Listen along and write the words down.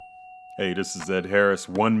Hey, this is Ed Harris,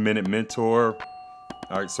 1 Minute Mentor.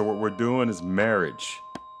 All right, so what we're doing is marriage.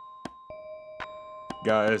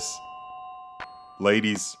 Guys,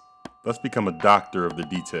 ladies, let's become a doctor of the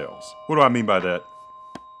details. What do I mean by that?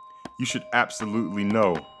 You should absolutely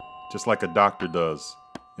know, just like a doctor does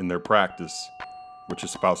in their practice, what your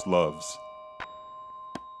spouse loves.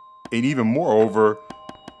 And even moreover,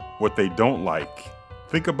 what they don't like.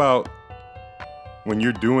 Think about when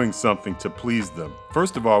you're doing something to please them.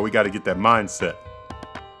 First of all, we got to get that mindset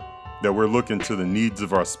that we're looking to the needs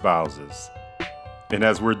of our spouses. And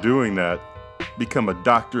as we're doing that, become a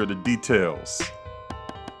doctor of the details.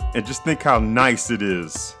 And just think how nice it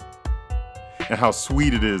is and how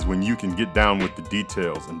sweet it is when you can get down with the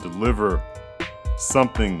details and deliver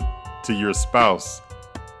something to your spouse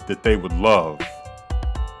that they would love.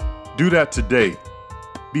 Do that today.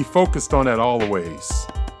 Be focused on that always.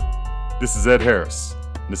 This is Ed Harris.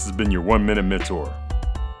 This has been your 1 Minute Mentor.